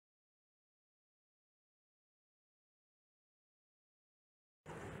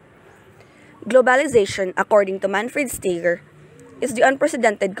Globalization, according to Manfred Steger, is the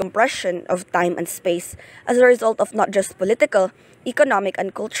unprecedented compression of time and space as a result of not just political, economic,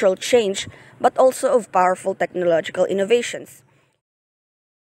 and cultural change, but also of powerful technological innovations.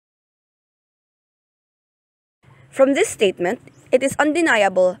 From this statement, it is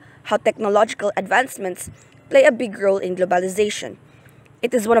undeniable how technological advancements play a big role in globalization.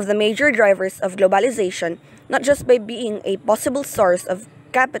 It is one of the major drivers of globalization, not just by being a possible source of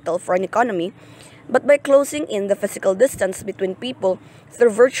capital for an economy, but by closing in the physical distance between people through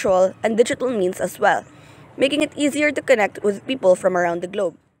virtual and digital means as well, making it easier to connect with people from around the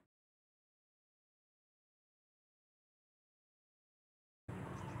globe.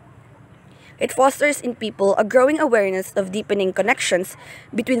 It fosters in people a growing awareness of deepening connections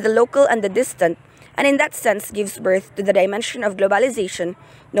between the local and the distant, and in that sense gives birth to the dimension of globalization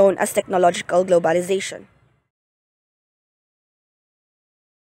known as technological globalization.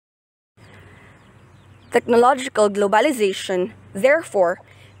 Technological globalization, therefore,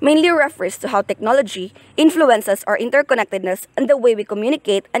 mainly refers to how technology influences our interconnectedness and the way we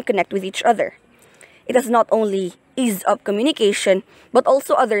communicate and connect with each other. It has not only eased up communication, but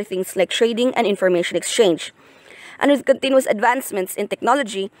also other things like trading and information exchange. And with continuous advancements in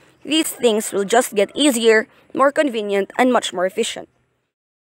technology, these things will just get easier, more convenient, and much more efficient.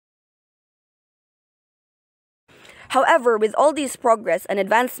 However, with all these progress and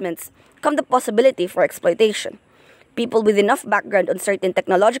advancements come the possibility for exploitation. People with enough background on certain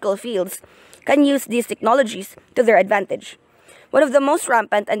technological fields can use these technologies to their advantage. One of the most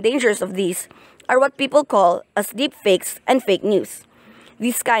rampant and dangerous of these are what people call as deepfakes and fake news.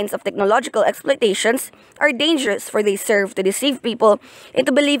 These kinds of technological exploitations are dangerous for they serve to deceive people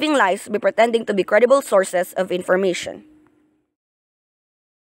into believing lies by pretending to be credible sources of information.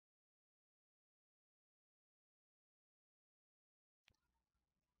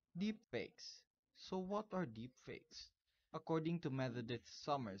 Deepfakes. So what are deepfakes? According to Meredith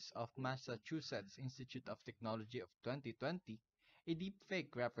Summers of Massachusetts Institute of Technology of 2020, a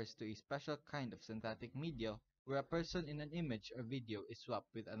deepfake refers to a special kind of synthetic media where a person in an image or video is swapped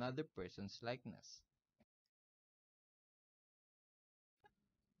with another person's likeness.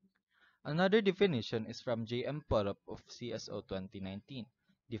 Another definition is from J.M. Porup of CSO 2019,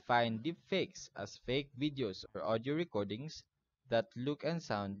 defined deepfakes as fake videos or audio recordings that look and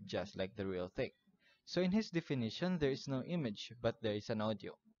sound just like the real thing. So in his definition, there is no image, but there is an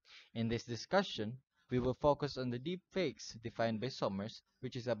audio. In this discussion, we will focus on the deepfakes defined by Summers,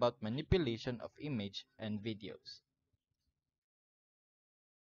 which is about manipulation of image and videos.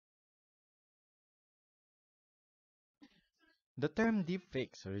 The term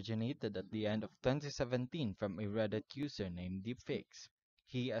deepfakes originated at the end of 2017 from a Reddit user named Deepfakes.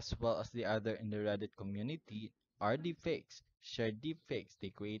 He, as well as the other in the Reddit community, are deepfakes, shared deepfakes they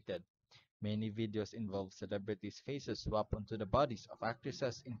created. Many videos involve celebrities' faces swapped onto the bodies of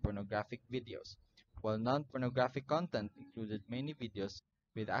actresses in pornographic videos, while non-pornographic content included many videos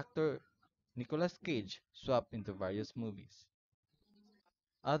with actor Nicolas Cage swapped into various movies.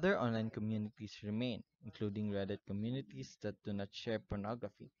 Other online communities remain, including Reddit communities that do not share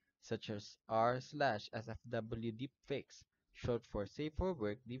pornography, such as r/sfw deepfakes, short for Safe for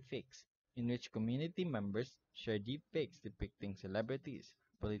Work deepfakes, in which community members share deepfakes depicting celebrities,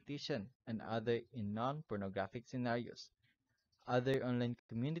 politicians, and other in non-pornographic scenarios. Other online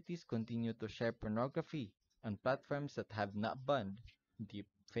communities continue to share pornography on platforms that have not banned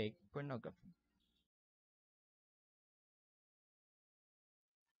deepfake pornography.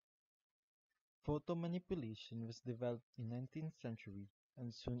 Photo manipulation was developed in 19th century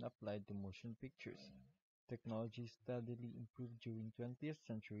and soon applied to motion pictures. Technology steadily improved during 20th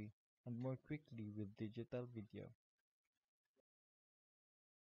century and more quickly with digital video.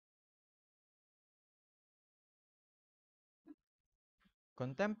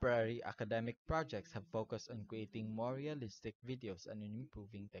 Contemporary academic projects have focused on creating more realistic videos and on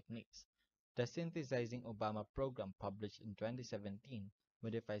improving techniques. The Synthesizing Obama program published in 2017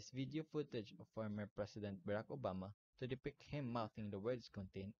 modifies video footage of former President Barack Obama to depict him mouthing the words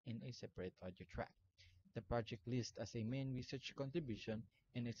contained in a separate audio track. The project lists as a main research contribution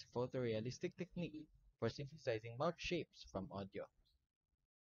in its photorealistic technique for synthesizing mouth shapes from audio.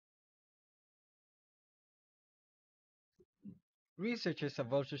 Researchers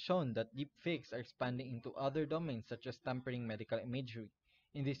have also shown that deepfakes are expanding into other domains such as tampering medical imagery.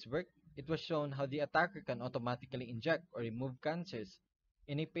 In this work, it was shown how the attacker can automatically inject or remove cancers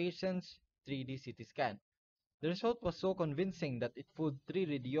in a patient's 3D CT scan. The result was so convincing that it fooled three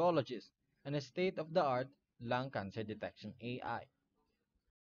radiologists and a state-of-the-art lung cancer detection AI.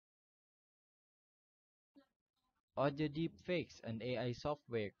 Audio deepfakes and AI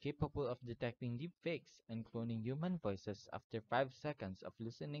software capable of detecting deepfakes and cloning human voices after 5 seconds of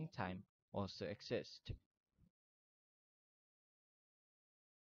listening time also exist.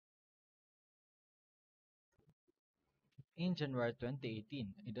 In January 2018,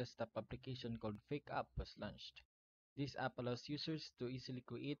 a desktop application called FakeUp was launched. This app allows users to easily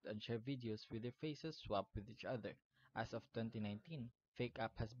create and share videos with their faces swapped with each other. As of 2019,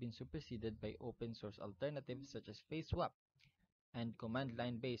 FakeUp has been superseded by open source alternatives such as FaceSwap and command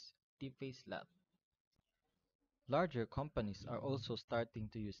line based Deepface Lab. Larger companies are also starting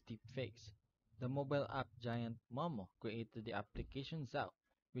to use deepfakes. The mobile app giant Momo created the application Zao,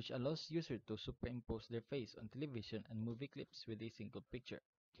 which allows users to superimpose their face on television and movie clips with a single picture.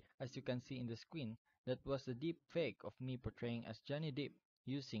 As you can see in the screen, that was the deepfake of me portraying as Johnny Depp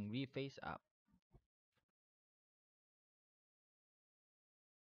using Reface app.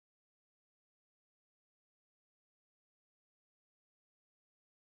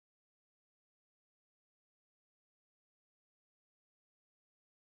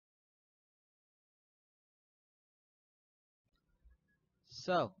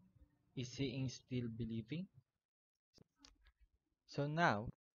 So, is seeing still believing? So now,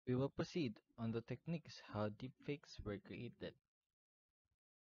 we will proceed on the techniques how deepfakes were created.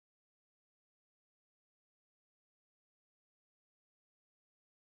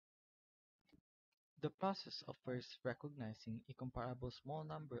 The process of first recognizing a comparable small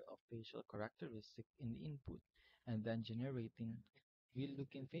number of facial characteristics in the input and then generating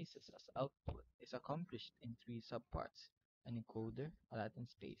real-looking faces as output is accomplished in three subparts: an encoder, a latent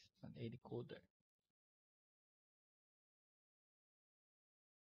space, and a decoder.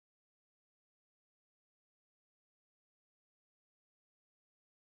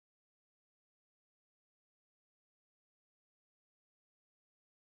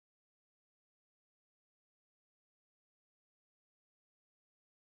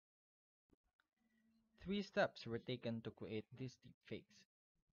 Three steps were taken to create these deepfakes.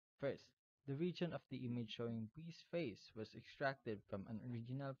 First, the region of the image showing Bree's face was extracted from an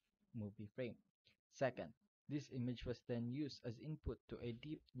original movie frame. Second, this image was then used as input to a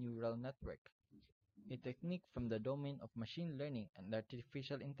deep neural network, a technique from the domain of machine learning and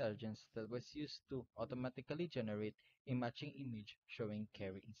artificial intelligence that was used to automatically generate a matching image showing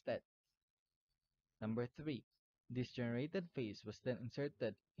Carrie instead. Number 3. This generated face was then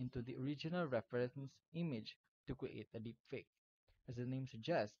inserted into the original reference image to create a deepfake. As the name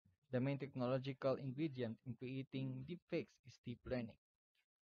suggests, the main technological ingredient in creating deepfakes is deep learning,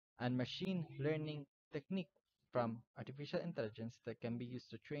 and machine learning technique from artificial intelligence that can be used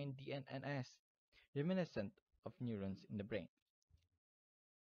to train DNNs, reminiscent of neurons in the brain.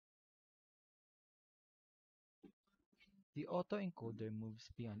 The autoencoder moves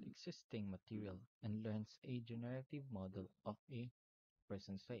beyond existing material and learns a generative model of a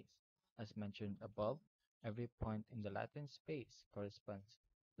person's face. As mentioned above, every point in the latent space corresponds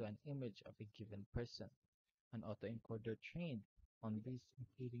to an image of a given person. An autoencoder trained on this,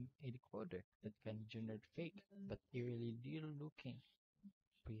 including a decoder that can generate fake but eerily real-looking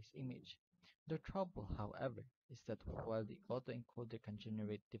face image. The trouble, however, is that while the autoencoder can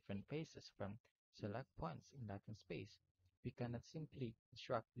generate different faces from select points in latent space, we cannot simply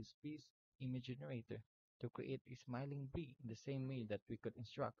instruct this face image generator to create a smiling bee in the same way that we could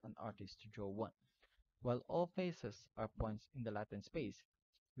instruct an artist to draw one. While all faces are points in the latent space,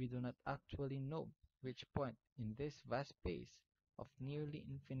 we do not actually know which point in this vast space of nearly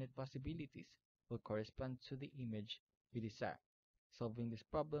infinite possibilities will correspond to the image we desire. Solving this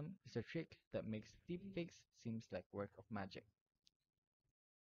problem is a trick that makes deepfakes seems like work of magic.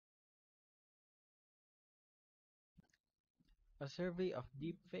 A survey of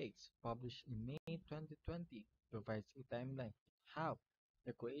deepfakes published in May 2020 provides a timeline of how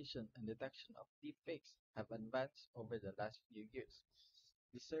the creation and detection of deepfakes have advanced over the last few years.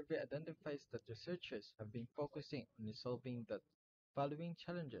 The survey identifies that researchers have been focusing on resolving the following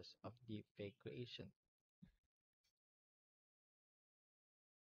challenges of deepfake creation.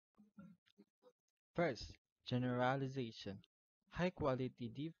 First, generalization.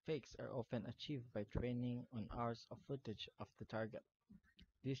 High-quality deepfakes are often achieved by training on hours of footage of the target.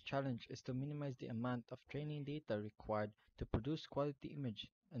 This challenge is to minimize the amount of training data required to produce quality image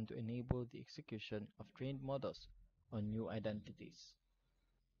and to enable the execution of trained models on new identities.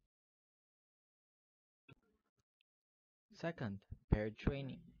 Second, paired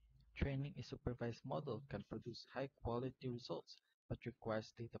training. Training a supervised model can produce high-quality results but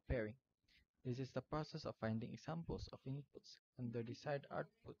requires data pairing. This is the process of finding examples of inputs and their desired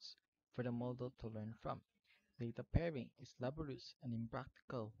outputs for the model to learn from. Data pairing is laborious and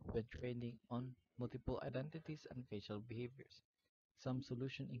impractical when training on multiple identities and facial behaviors. Some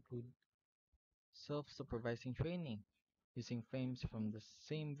solutions include self-supervising training, using frames from the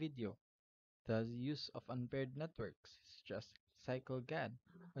same video, the use of unpaired networks such as cycle GAN,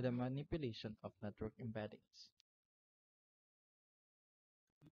 or the manipulation of network embeddings.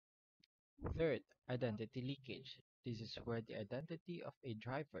 Third, identity leakage. This is where the identity of a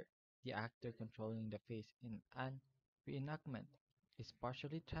driver, the actor controlling the face in an reenactment, is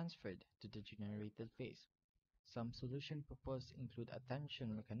partially transferred to the generated face. Some solutions proposed include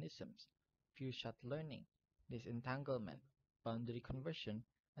attention mechanisms, few-shot learning, disentanglement, boundary conversion,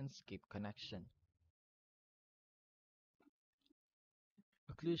 and skip connection.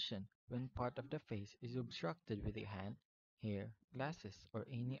 Occlusion, when part of the face is obstructed with a hand, hair, glasses, or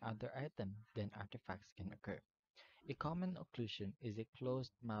any other item, then artifacts can occur. A common occlusion is a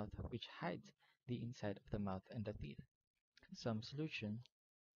closed mouth which hides the inside of the mouth and the teeth. Some solutions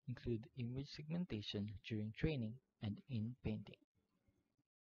include image segmentation during training and in painting.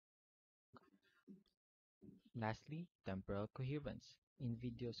 Lastly, temporal coherence. In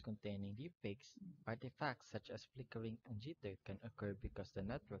videos containing deepfakes, artifacts such as flickering and jitter can occur because the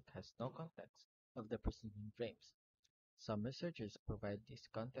network has no context of the preceding frames. Some researchers provide this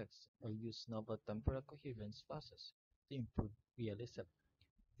context or use novel temporal coherence losses to improve realism,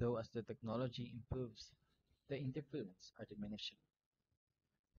 though as the technology improves, the interference are diminishing.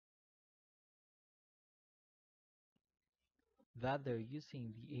 Rather,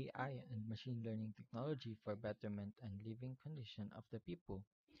 using the AI and machine learning technology for betterment and living condition of the people,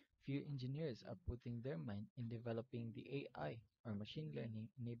 few engineers are putting their mind in developing the AI or machine learning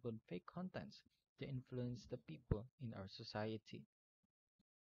enabled fake contents to influence the people in our society.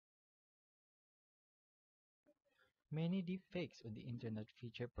 Many deepfakes on the internet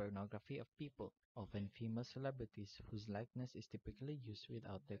feature pornography of people, often female celebrities whose likeness is typically used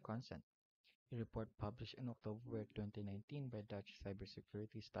without their consent. A report published in October 2019 by Dutch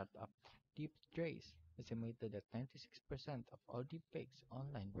cybersecurity startup Deeptrace estimated that 96% of all deepfakes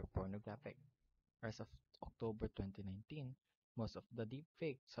online were pornographic. As of October 2019, most of the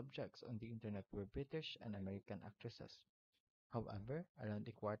deepfake subjects on the internet were British and American actresses. However, around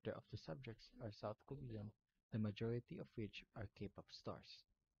a quarter of the subjects are South Korean, the majority of which are K-pop stars.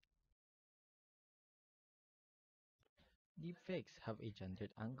 Deepfakes have a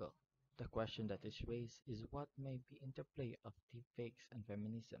gendered angle. The question that is raised is what may be interplay of deepfakes and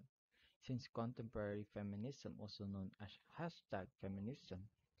feminism. Since contemporary feminism, also known as hashtag feminism,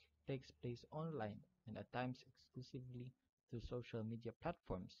 takes place online and at times exclusively through social media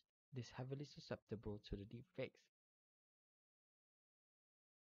platforms, it is heavily susceptible to the deepfakes.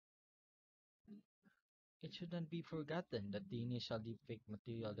 It should not be forgotten that the initial deepfake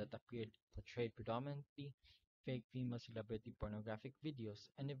material that appeared portrayed predominantly fake female celebrity pornographic videos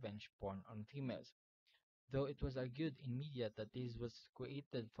and revenge porn on females. Though it was argued in media that this was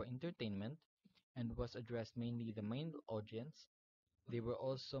created for entertainment and was addressed mainly the male audience, they were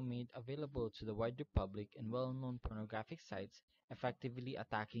also made available to the wider public in well-known pornographic sites, effectively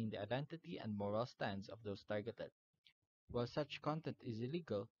attacking the identity and moral stance of those targeted. While such content is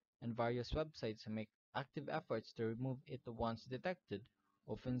illegal, and various websites make active efforts to remove it once detected,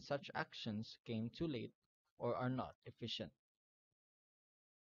 often such actions came too late or are not efficient.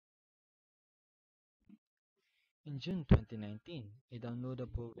 In June 2019, a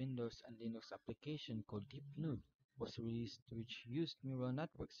downloadable Windows and Linux application called DeepNude was released which used neural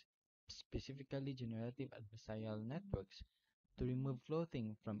networks, specifically generative adversarial networks, to remove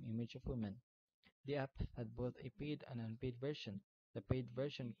clothing from image of women. The app had both a paid and unpaid version, the paid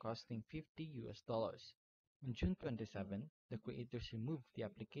version costing $50. On June 27, the creators removed the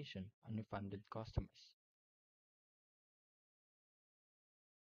application and refunded customers.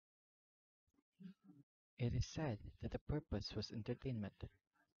 It is said that the purpose was entertainment,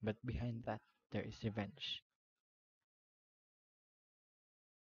 but behind that there is revenge.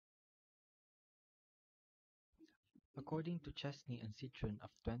 According to Chesney and Citron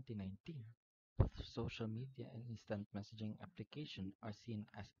of 2019, both social media and instant messaging applications are seen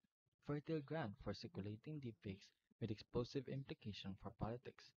as fertile ground for circulating deepfakes with explosive implications for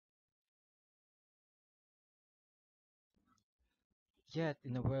politics. Yet,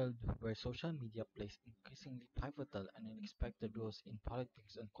 in a world where social media plays increasingly pivotal and unexpected roles in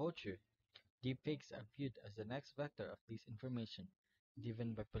politics and culture, deepfakes are viewed as the next vector of disinformation,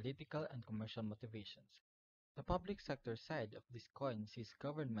 driven by political and commercial motivations. The public sector side of this coin sees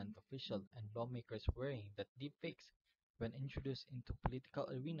government officials and lawmakers worrying that deepfakes, when introduced into political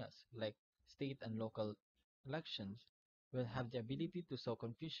arenas like state and local elections, will have the ability to sow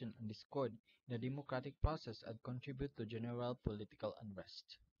confusion and discord in the democratic process and contribute to general political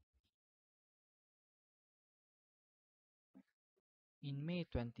unrest. In May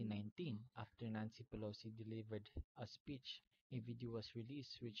 2019, after Nancy Pelosi delivered a speech, a video was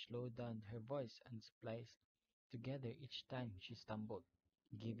released which slowed down her voice and spliced together each time she stumbled,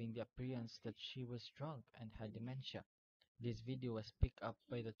 giving the appearance that she was drunk and had dementia. This video was picked up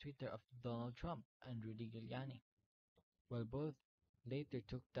by the Twitter of Donald Trump and Rudy Giuliani. While both later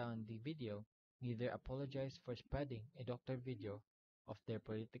took down the video, neither apologized for spreading a doctored video of their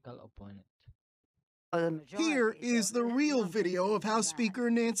political opponent. Here is the real video of House Speaker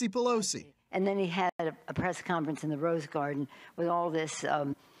Nancy Pelosi. And then he had a press conference in the Rose Garden with all this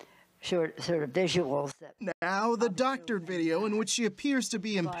sort of visuals. Now the doctored video in which she appears to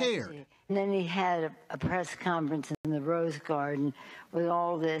be impaired. And then he had a press conference in the Rose Garden with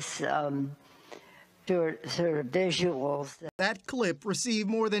all this sort of visuals. That clip received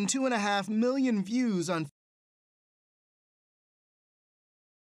more than 2.5 million views on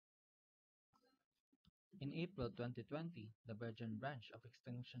In April 2020, the Belgian branch of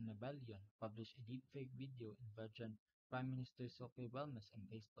Extinction Rebellion published a deepfake video in Belgian Prime Minister Sophie Wellness on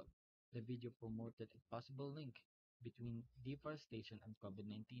Facebook. The video promoted a possible link between deforestation and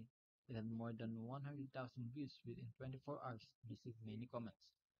COVID-19. It had more than 100,000 views within 24 hours and received many comments.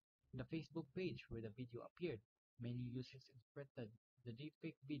 On the Facebook page where the video appeared, many users interpreted the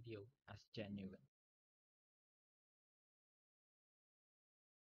deepfake video as genuine.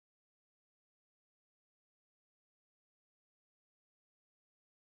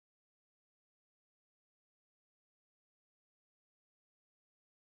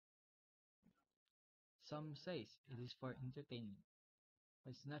 Some says it is for entertainment,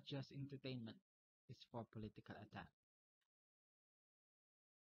 but it's not just entertainment, it's for political attack.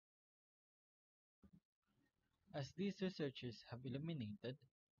 As these researchers have illuminated,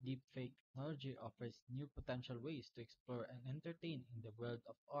 deepfake technology offers new potential ways to explore and entertain in the world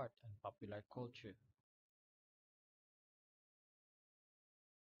of art and popular culture.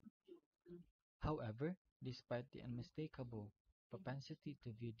 However, despite the unmistakable propensity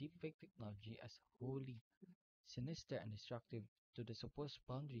to view deepfake technology as wholly sinister and destructive to the supposed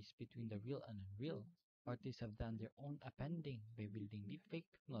boundaries between the real and unreal, artists have done their own appending by wielding deepfake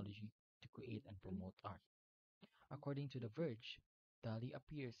technology to create and promote art. According to The Verge, Dali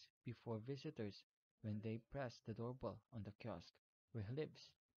appears before visitors when they press the doorbell on the kiosk where he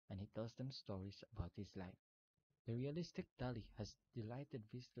lives, and he tells them stories about his life. The realistic Dali has delighted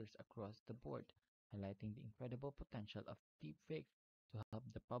visitors across the board, highlighting the incredible potential of deepfake to help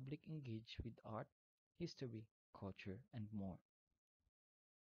the public engage with art, history, culture, and more.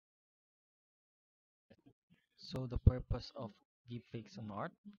 So the purpose of deepfakes on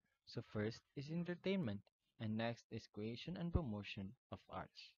art? So first is entertainment, and next is creation and promotion of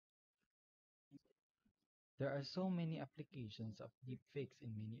arts. There are so many applications of deepfakes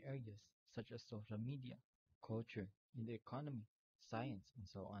in many areas, such as social media, culture, in the economy, science, and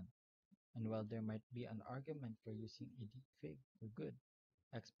so on. And while there might be an argument for using a deepfake for good,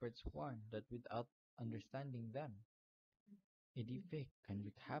 experts warn that without understanding them, a deepfake can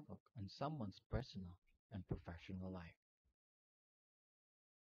wreak havoc on someone's personal and professional life.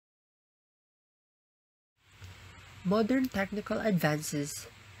 Modern technical advances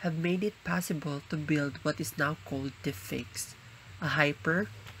have made it possible to build what is now called deepfakes, a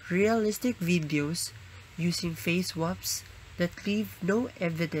hyper-realistic videos using face swaps that leave no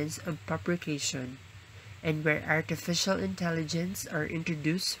evidence of fabrication, and where artificial intelligence are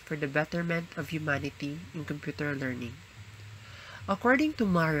introduced for the betterment of humanity in computer learning. According to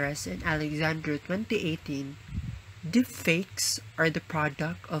Maras and Alexander 2018, deepfakes are the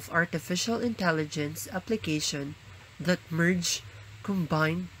product of artificial intelligence application that merge,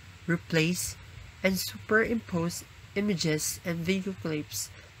 combine, replace, and superimpose images and video clips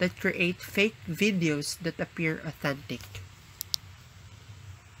that create fake videos that appear authentic.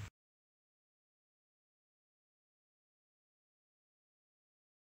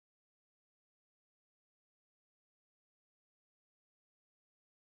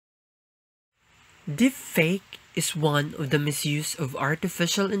 Deepfake is one of the misuse of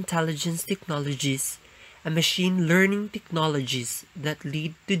artificial intelligence technologies and machine learning technologies that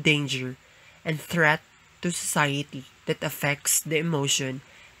lead to danger and threat to society that affects the emotion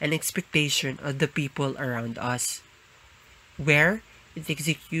and expectation of the people around us, where it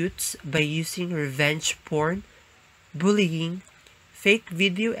executes by using revenge porn, bullying, fake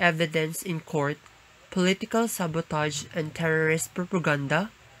video evidence in court, political sabotage and terrorist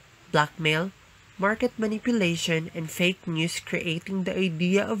propaganda, blackmail, market manipulation, and fake news, creating the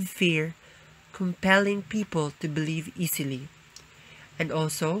idea of fear, compelling people to believe easily. And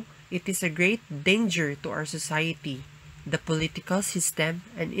also, it is a great danger to our society, the political system,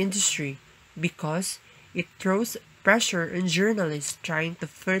 and industry because it throws pressure on journalists trying to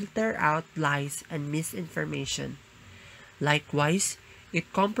filter out lies and misinformation. Likewise,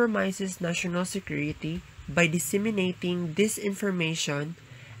 it compromises national security by disseminating disinformation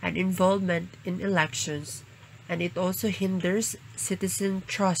and involvement in elections, and it also hinders citizen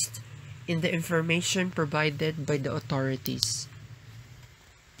trust in the information provided by the authorities.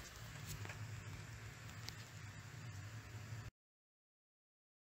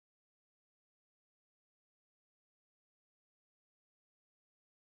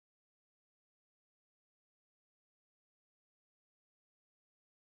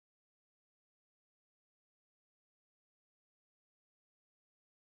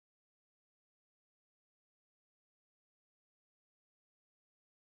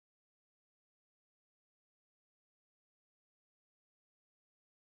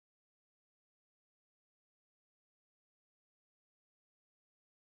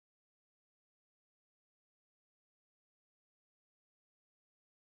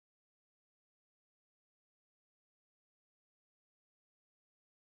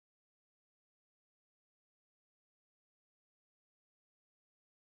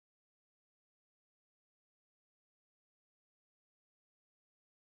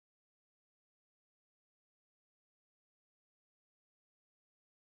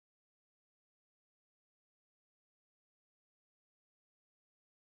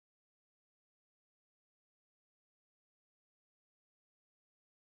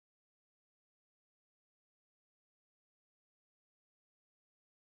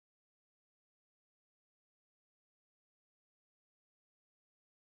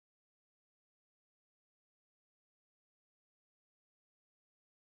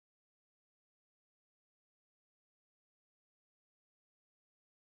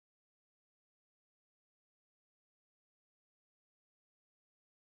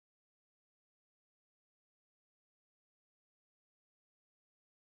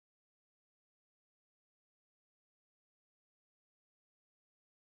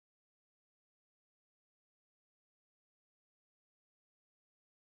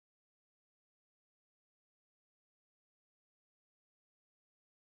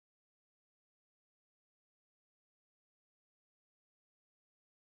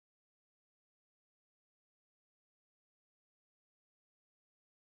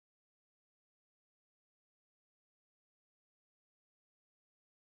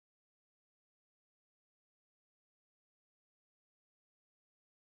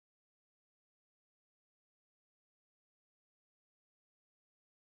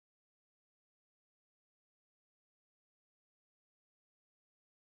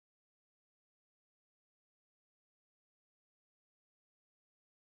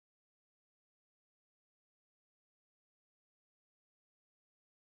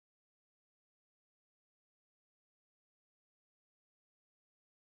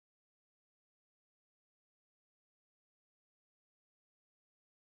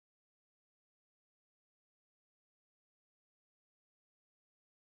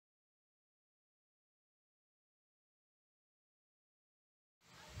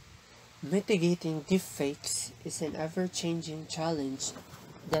 Mitigating deepfakes is an ever-changing challenge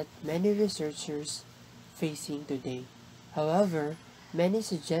that many researchers facing today. However, many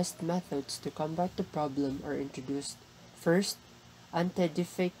suggest methods to combat the problem are introduced. First,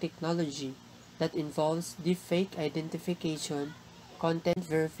 anti-deepfake technology that involves deepfake identification, content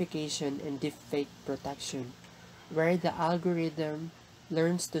verification, and deepfake protection, where the algorithm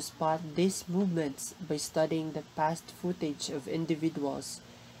learns to spot these movements by studying the past footage of individuals,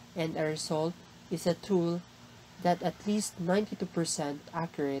 and a result is a tool that at least 92%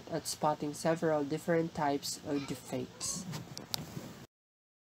 accurate at spotting several different types of deepfakes.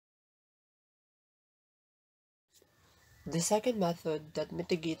 The second method that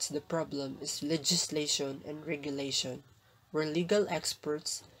mitigates the problem is legislation and regulation, where legal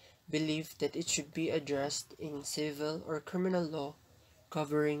experts believe that it should be addressed in civil or criminal law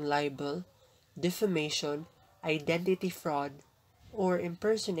covering libel, defamation, identity fraud, or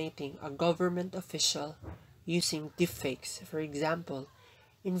impersonating a government official using deepfakes. For example,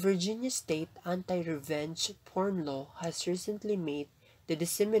 in Virginia state anti-revenge porn law has recently made the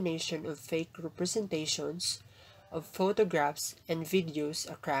dissemination of fake representations of photographs and videos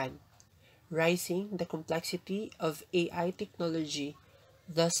a crime, rising the complexity of AI technology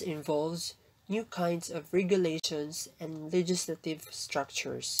thus involves new kinds of regulations and legislative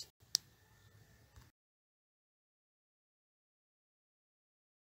structures.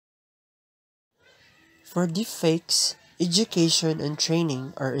 For deepfakes, education and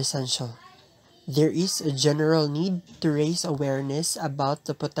training are essential. There is a general need to raise awareness about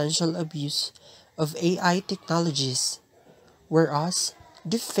the potential abuse of AI technologies, whereas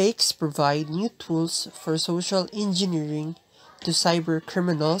deepfakes provide new tools for social engineering to cyber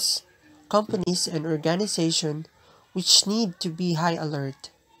criminals, companies, and organizations which need to be high alert.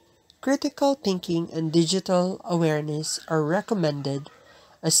 Critical thinking and digital awareness are recommended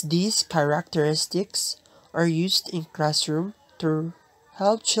as these characteristics are used in classroom to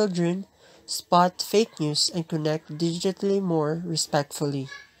help children spot fake news and connect digitally more respectfully.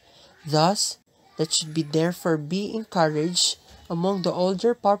 Thus, that should be therefore be encouraged among the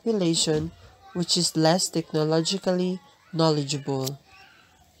older population which is less technologically knowledgeable.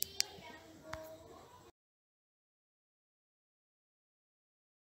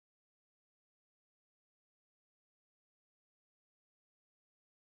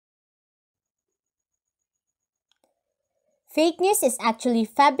 Fake news is actually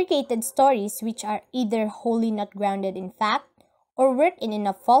fabricated stories which are either wholly not grounded in fact or work in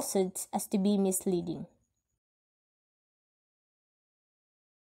enough falsehoods as to be misleading.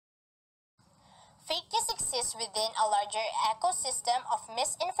 Fake news exists within a larger ecosystem of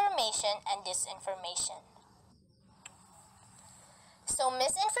misinformation and disinformation. So,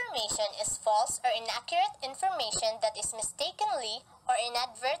 misinformation is false or inaccurate information that is mistakenly or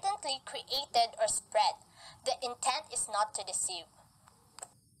inadvertently created or spread. The intent is not to deceive.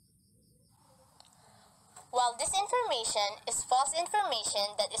 While disinformation is false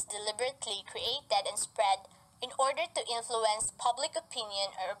information that is deliberately created and spread in order to influence public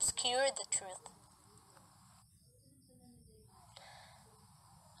opinion or obscure the truth.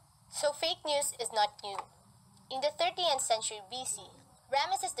 So fake news is not new. In the 30th century BC,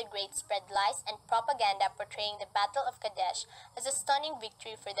 Ramesses the Great spread lies and propaganda portraying the Battle of Kadesh as a stunning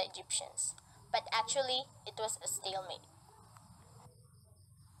victory for the Egyptians. But actually, it was a stalemate.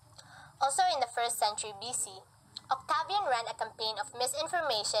 Also in the 1st century BC, Octavian ran a campaign of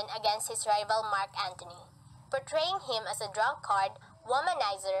misinformation against his rival Mark Antony, portraying him as a drunkard,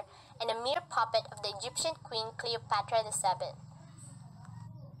 womanizer, and a mere puppet of the Egyptian queen Cleopatra VII.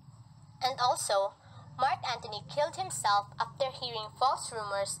 And also, Mark Antony killed himself after hearing false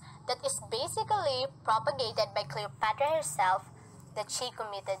rumors that is basically propagated by Cleopatra herself that she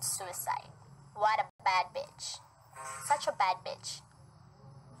committed suicide. What a bad bitch. Such a bad bitch.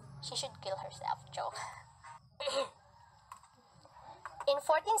 She should kill herself, joke. In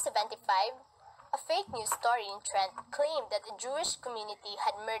 1475, a fake news story in Trent claimed that a Jewish community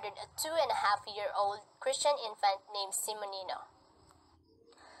had murdered a 2.5-year-old Christian infant named Simonino.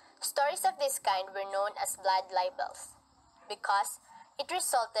 Stories of this kind were known as blood libels, because it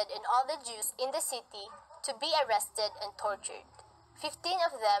resulted in all the Jews in the city to be arrested and tortured. 15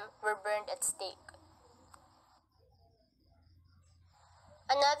 of them were burned at stake.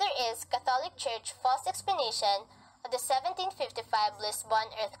 Another is Catholic Church false explanation of the 1755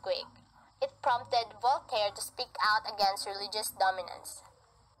 Lisbon earthquake. It prompted Voltaire to speak out against religious dominance.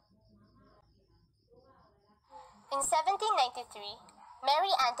 In 1793,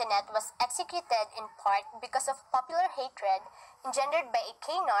 Mary Antoinette was executed in part because of popular hatred engendered by a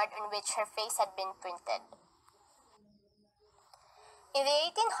canard on which her face had been printed. In the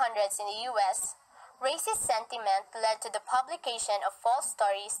 1800s in the US, racist sentiment led to the publication of false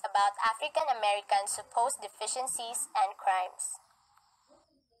stories about African Americans' supposed deficiencies and crimes.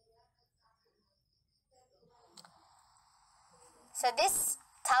 So this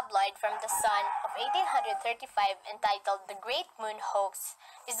tabloid from the Sun of 1835 entitled The Great Moon Hoax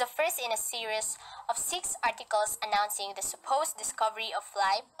is the first in a series of 6 articles announcing the supposed discovery of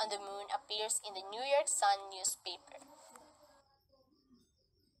life on the moon appears in the New York Sun newspaper.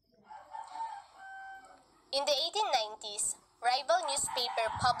 In the 1890s, rival newspaper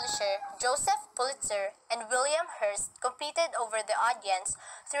publisher Joseph Pulitzer and William Hearst competed over the audience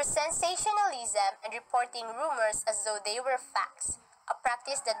through sensationalism and reporting rumors as though they were facts, a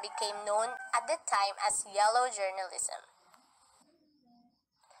practice that became known at the time as yellow journalism.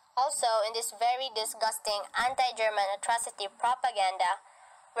 Also, in this very disgusting anti-German atrocity propaganda,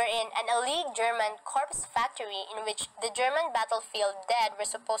 wherein an illegal German corpse factory in which the German battlefield dead were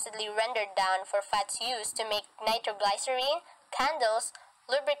supposedly rendered down for fats used to make nitroglycerine, candles,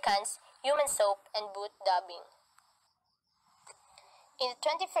 lubricants, human soap, and boot dubbing. In the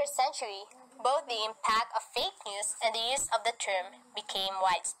 21st century, both the impact of fake news and the use of the term became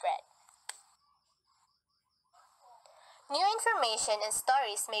widespread. New information and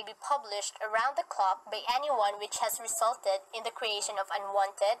stories may be published around the clock by anyone, which has resulted in the creation of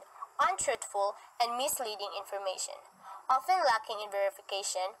unwanted, untruthful, and misleading information, often lacking in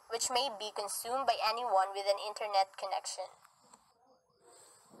verification, which may be consumed by anyone with an internet connection.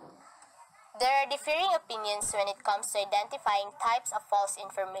 There are differing opinions when it comes to identifying types of false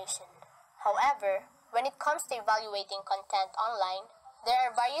information. However, when it comes to evaluating content online, there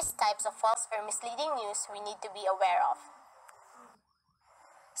are various types of false or misleading news we need to be aware of.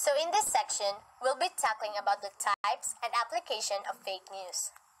 So in this section, we'll be tackling about the types and application of fake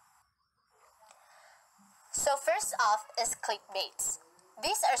news. So first off is clickbaits.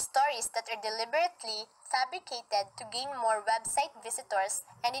 These are stories that are deliberately fabricated to gain more website visitors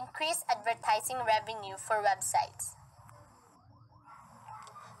and increase advertising revenue for websites.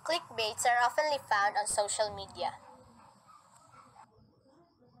 Clickbaits are often found on social media.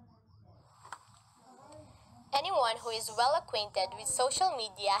 Anyone who is well acquainted with social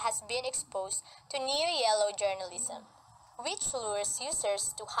media has been exposed to neo-yellow journalism, which lures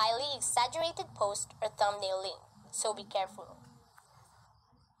users to highly exaggerated posts or thumbnail links, so be careful.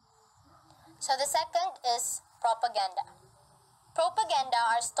 So the second is propaganda. Propaganda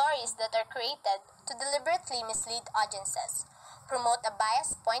are stories that are created to deliberately mislead audiences, promote a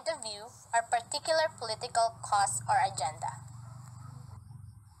biased point of view, or particular political cause or agenda.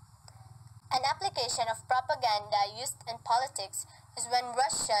 An application of propaganda used in politics is when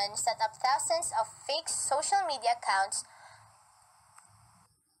Russians set up thousands of fake social media accounts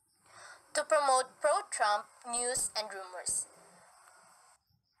to promote pro-Trump news and rumors.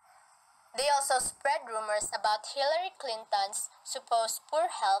 They also spread rumors about Hillary Clinton's supposed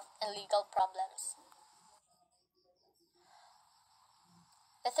poor health and legal problems.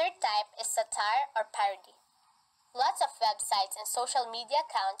 The third type is satire or parody. Lots of websites and social media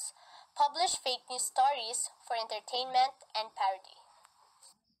accounts publish fake news stories for entertainment and parody.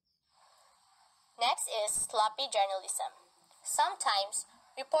 Next is sloppy journalism. Sometimes,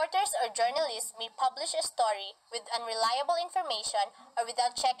 reporters or journalists may publish a story with unreliable information or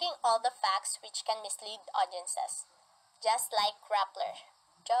without checking all the facts, which can mislead audiences. Just like Rappler.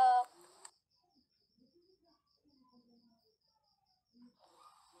 Joke.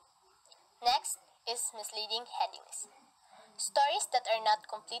 Next is misleading headings. Stories that are not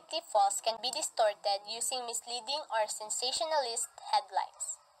completely false can be distorted using misleading or sensationalist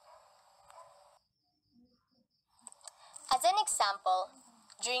headlines. As an example,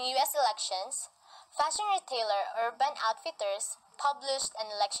 during US elections, fashion retailer Urban Outfitters published an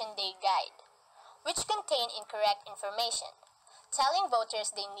election day guide, which contained incorrect information, telling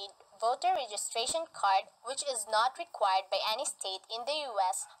voters they need voter registration card, which is not required by any state in the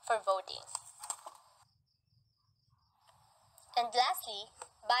US for voting. And lastly,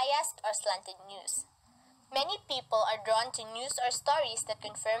 biased or slanted news. Many people are drawn to news or stories that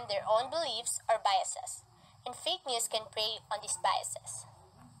confirm their own beliefs or biases, and fake news can prey on these biases.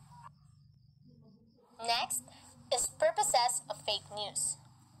 Next is purposes of fake news.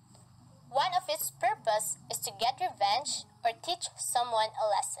 One of its purpose is to get revenge or teach someone a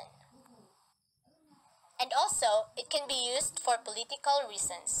lesson. And also, it can be used for political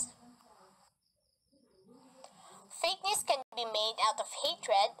reasons. Fake news can be made out of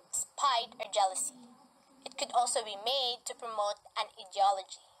hatred, spite, or jealousy. It could also be made to promote an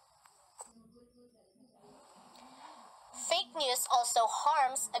ideology. Fake news also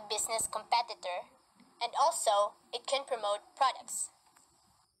harms a business competitor, and also it can promote products.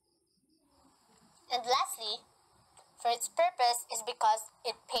 And lastly, for its purpose is because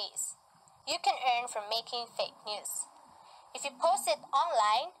it pays. You can earn from making fake news. If you post it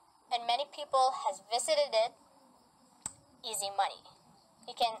online and many people has visited it, easy money.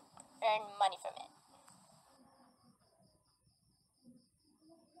 You can earn money from it.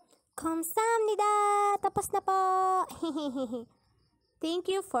 감사합니다. Tapos na po. Thank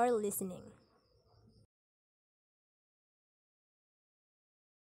you for listening.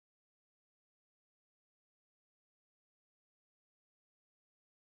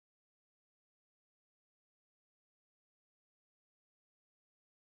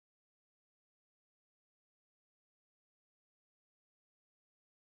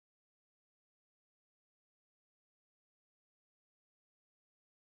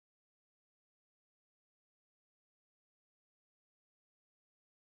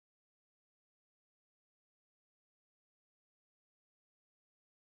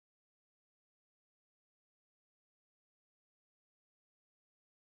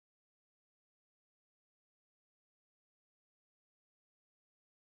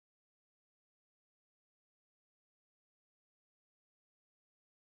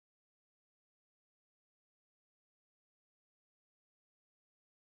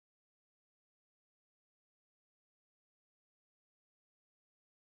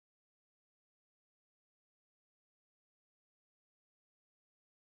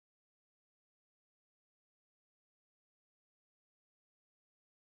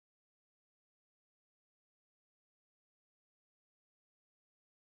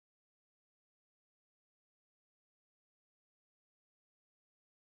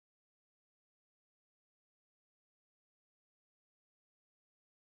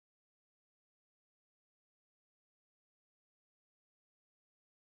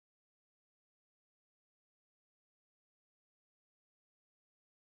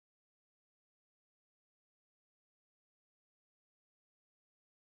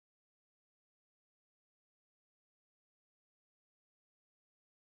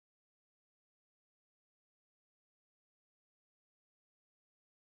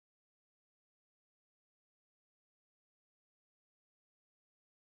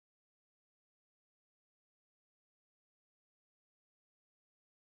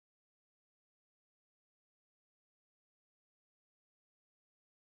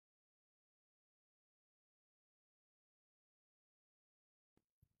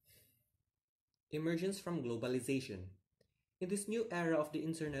 Emergence from globalization. In this new era of the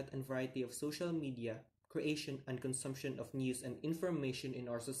internet and variety of social media, creation and consumption of news and information in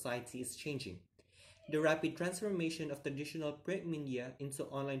our society is changing. The rapid transformation of traditional print media into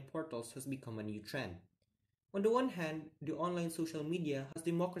online portals has become a new trend. On the one hand, the online social media has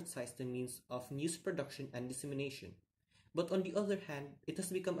democratized the means of news production and dissemination. But on the other hand, it has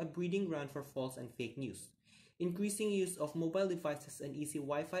become a breeding ground for false and fake news. Increasing use of mobile devices and easy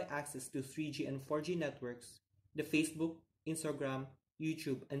Wi-Fi access to 3G and 4G networks, the Facebook, Instagram,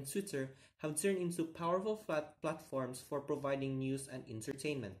 YouTube, and Twitter have turned into powerful platforms for providing news and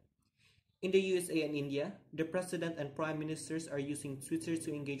entertainment. In the USA and India, the president and prime ministers are using Twitter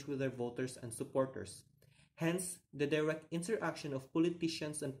to engage with their voters and supporters. Hence, the direct interaction of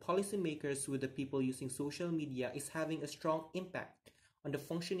politicians and policymakers with the people using social media is having a strong impact on the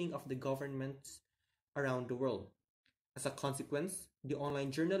functioning of the governments around the world. As a consequence, the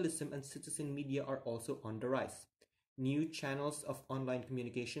online journalism and citizen media are also on the rise. New channels of online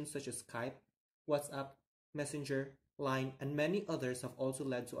communication such as Skype, WhatsApp, Messenger, Line, and many others have also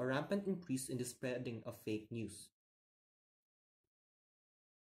led to a rampant increase in the spreading of fake news.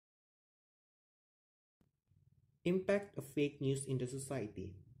 Impact of fake news in the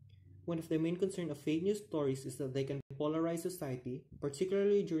society. One of the main concerns of fake news stories is that they can polarize society,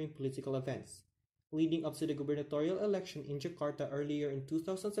 particularly during political events. Leading up to the gubernatorial election in Jakarta earlier in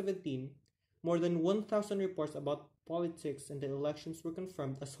 2017, more than 1,000 reports about politics and the elections were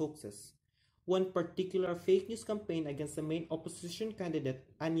confirmed as hoaxes. One particular fake news campaign against the main opposition candidate,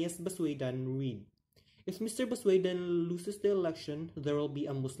 Anies Baswedan, read, "If Mr. Baswedan loses the election, there will be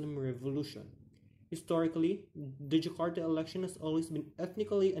a Muslim revolution." Historically, the Jakarta election has always been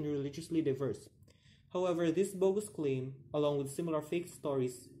ethnically and religiously diverse. However, this bogus claim, along with similar fake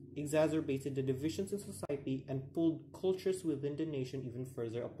stories, exacerbated the divisions in society and pulled cultures within the nation even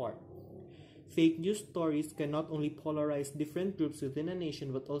further apart. Fake news stories can not only polarize different groups within a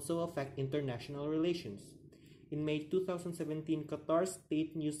nation but also affect international relations. In May 2017, Qatar's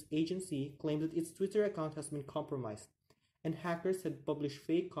state news agency claimed that its Twitter account has been compromised, and hackers had published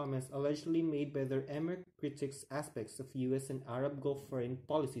fake comments allegedly made by their emir critics aspects of US and Arab Gulf foreign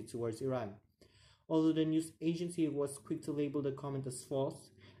policy towards Iran. Although the news agency was quick to label the comment as false,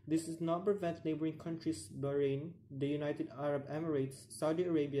 this does not prevent neighboring countries Bahrain, the United Arab Emirates, Saudi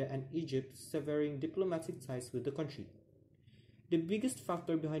Arabia, and Egypt severing diplomatic ties with the country. The biggest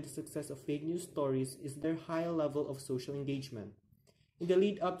factor behind the success of fake news stories is their high level of social engagement. In the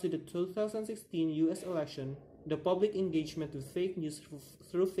lead up to the 2016 US election, the public engagement with fake news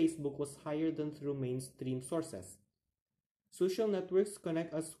through Facebook was higher than through mainstream sources. Social networks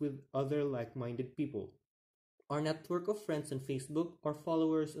connect us with other like-minded people. Our network of friends on Facebook or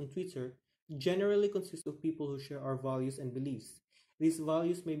followers on Twitter generally consists of people who share our values and beliefs. These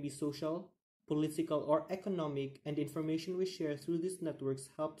values may be social, political, or economic, and the information we share through these networks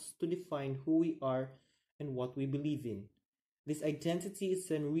helps to define who we are and what we believe in. This identity is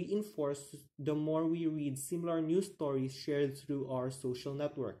then reinforced the more we read similar news stories shared through our social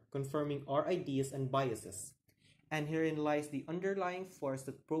network, confirming our ideas and biases. And herein lies the underlying force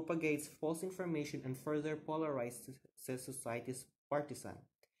that propagates false information and further polarizes society's partisan.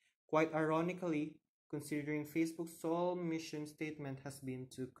 Quite ironically, considering Facebook's sole mission statement has been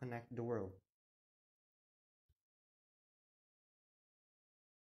to connect the world.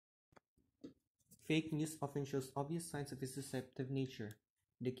 Fake news often shows obvious signs of its deceptive nature.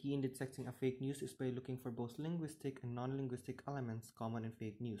 The key in detecting a fake news is by looking for both linguistic and non-linguistic elements common in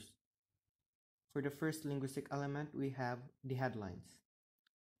fake news. For the first linguistic element, we have the headlines.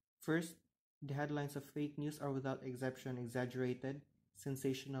 First, the headlines of fake news are without exception exaggerated,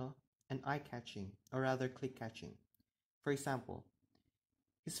 sensational, and eye-catching, or rather click-catching. For example,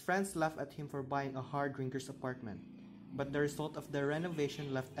 his friends laugh at him for buying a hard drinker's apartment, but the result of the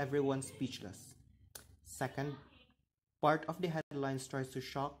renovation left everyone speechless. Second, part of the headlines tries to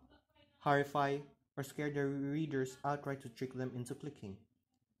shock, horrify, or scare the readers outright to trick them into clicking.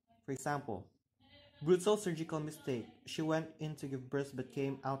 For example, brutal surgical mistake. She went in to give birth but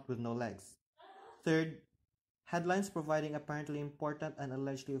came out with no legs. Third, headlines providing apparently important and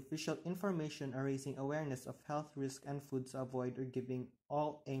allegedly official information are raising awareness of health risks and food to avoid or giving,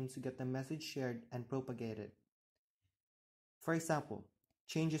 all aim to get the message shared and propagated. For example,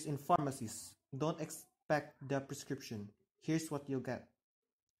 changes in pharmacies. Don't expect the prescription. Here's what you'll get.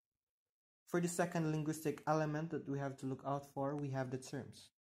 For the second linguistic element that we have to look out for, we have the terms.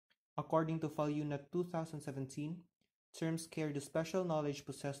 According to FALUNET 2017, terms carry the special knowledge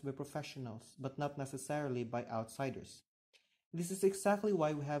possessed by professionals, but not necessarily by outsiders. This is exactly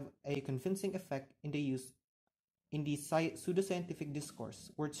why we have a convincing effect in the use In the pseudoscientific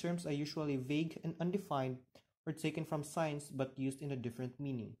discourse, where terms are usually vague and undefined or taken from science but used in a different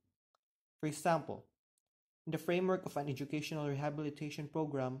meaning. For example, in the framework of an educational rehabilitation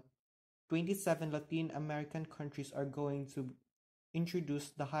program, 27 Latin American countries are going to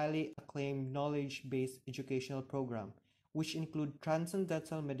introduce the highly acclaimed knowledge-based educational program, which include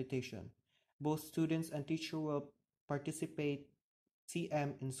transcendental meditation. Both students and teachers will participate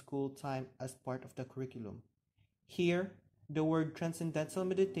TM in school time as part of the curriculum. Here, the word transcendental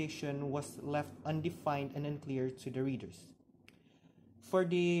meditation was left undefined and unclear to the readers. For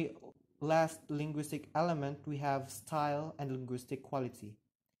the last linguistic element, we have style and linguistic quality.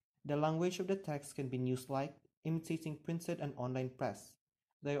 The language of the text can be news-like, imitating printed and online press.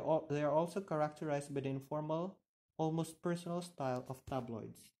 They are also characterized by the informal, almost personal style of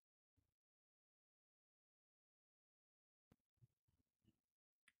tabloids.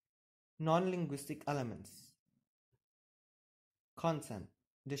 Non-linguistic elements. Content.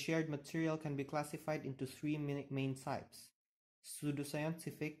 The shared material can be classified into three main types: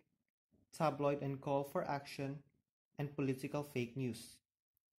 pseudoscientific, tabloid and call for action, and political fake news.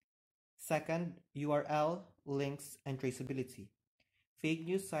 Second, URL, links, and traceability. Fake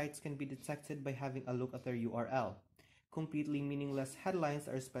news sites can be detected by having a look at their URL. Completely meaningless headlines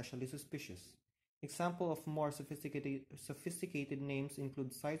are especially suspicious. Examples of more sophisticated names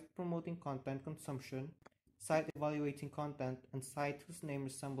include sites promoting content consumption, site evaluating content, and site whose name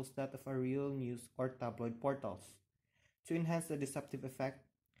resembles that of a real news or tabloid portals. To enhance the deceptive effect,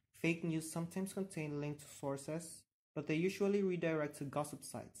 fake news sometimes contain linked sources, but they usually redirect to gossip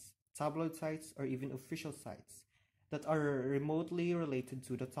sites, tabloid sites, or even official sites that are remotely related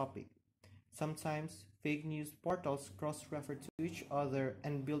to the topic. Sometimes, fake news portals cross-refer to each other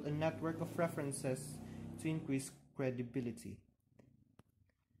and build a network of references to increase credibility.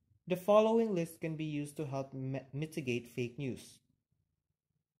 The following list can be used to help mitigate fake news.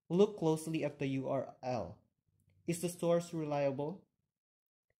 Look closely at the URL. Is the source reliable?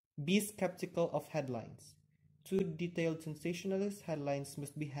 Be skeptical of headlines. Too detailed sensationalist headlines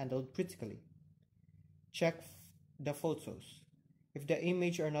must be handled critically. Check the photos. If the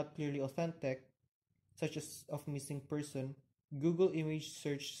images are not clearly authentic, such as of missing person, Google image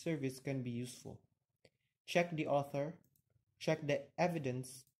search service can be useful. Check the author, check the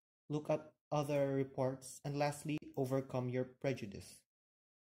evidence, look at other reports, and lastly, overcome your prejudice.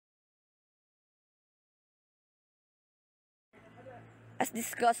 As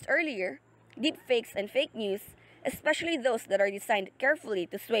discussed earlier, deepfakes and fake news, especially those that are designed carefully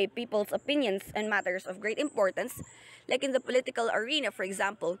to sway people's opinions on matters of great importance, like in the political arena, for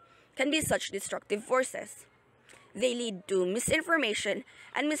example, can be such destructive forces. They lead to misinformation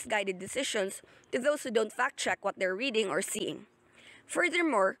and misguided decisions to those who don't fact-check what they're reading or seeing.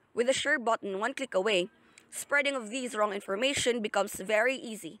 Furthermore, with a share button one click away, spreading of these wrong information becomes very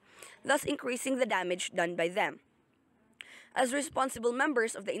easy, thus increasing the damage done by them. As responsible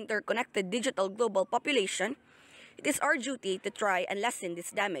members of the interconnected digital global population, it is our duty to try and lessen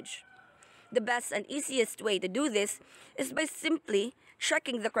this damage. The best and easiest way to do this is by simply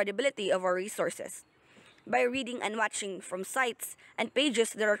checking the credibility of our resources. By reading and watching from sites and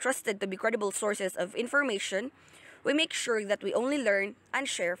pages that are trusted to be credible sources of information, we make sure that we only learn and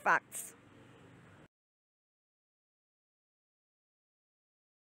share facts.